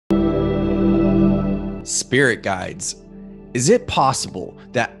Spirit guides. Is it possible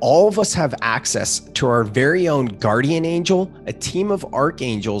that all of us have access to our very own guardian angel, a team of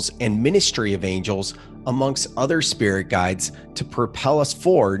archangels and ministry of angels, amongst other spirit guides, to propel us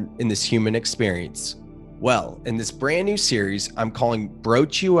forward in this human experience? Well, in this brand new series I'm calling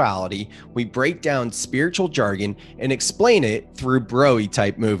Brotuality, we break down spiritual jargon and explain it through bro-y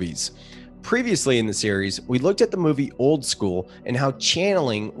type movies. Previously in the series, we looked at the movie Old School and how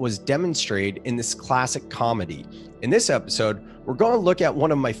channeling was demonstrated in this classic comedy. In this episode, we're going to look at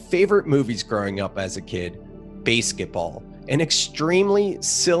one of my favorite movies growing up as a kid, BASEketball, an extremely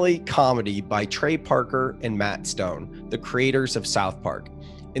silly comedy by Trey Parker and Matt Stone, the creators of South Park.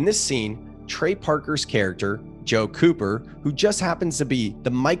 In this scene, Trey Parker's character, Joe Cooper, who just happens to be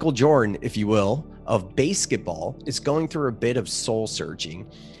the Michael Jordan, if you will, of BASEketball, is going through a bit of soul searching.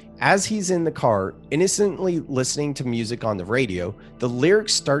 As he's in the car, innocently listening to music on the radio, the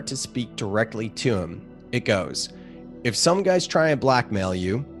lyrics start to speak directly to him. It goes, "If some guy's trying to blackmail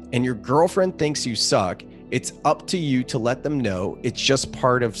you and your girlfriend thinks you suck, it's up to you to let them know it's just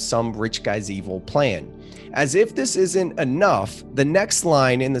part of some rich guy's evil plan." As if this isn't enough, the next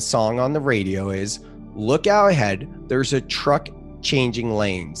line in the song on the radio is, "Look out ahead, there's a truck changing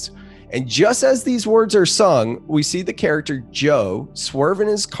lanes." And just as these words are sung, we see the character Joe swerve in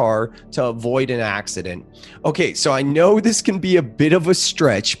his car to avoid an accident. Okay, so I know this can be a bit of a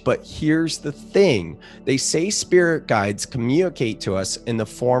stretch, but here's the thing. They say spirit guides communicate to us in the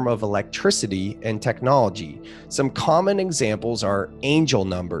form of electricity and technology. Some common examples are angel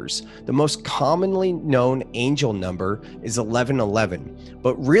numbers. The most commonly known angel number is 1111,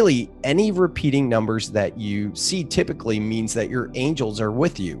 but really any repeating numbers that you see typically means that your angels are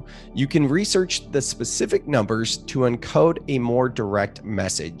with you. You can research the specific numbers to encode a more direct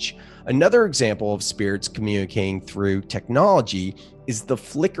message. Another example of spirits communicating through technology is the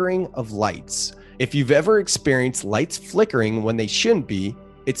flickering of lights. If you've ever experienced lights flickering when they shouldn't be,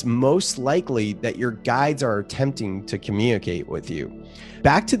 it's most likely that your guides are attempting to communicate with you.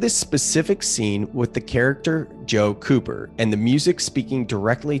 Back to this specific scene with the character Joe Cooper and the music speaking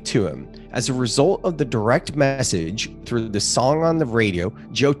directly to him. As a result of the direct message through the song on the radio,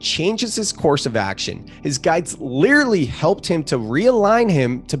 Joe changes his course of action. His guides literally helped him to realign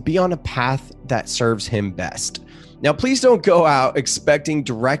him to be on a path that serves him best. Now, please don't go out expecting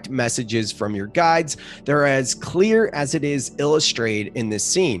direct messages from your guides. They're as clear as it is illustrated in this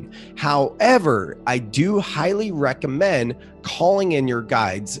scene. However, I do highly recommend calling in your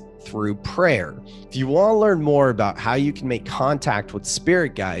guides through prayer. If you want to learn more about how you can make contact with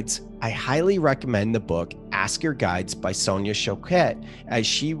spirit guides, I highly recommend the book Ask Your Guides by Sonia Choquette, as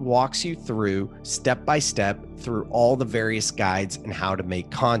she walks you through step by step through all the various guides and how to make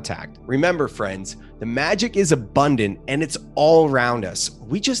contact. Remember, friends, the magic is abundant and it's all around us.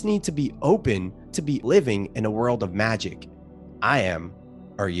 We just need to be open to be living in a world of magic. I am.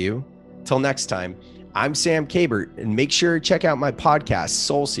 Are you? Till next time, I'm Sam Kabert, and make sure to check out my podcast,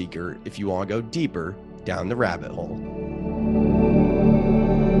 Soul Seeker, if you want to go deeper down the rabbit hole.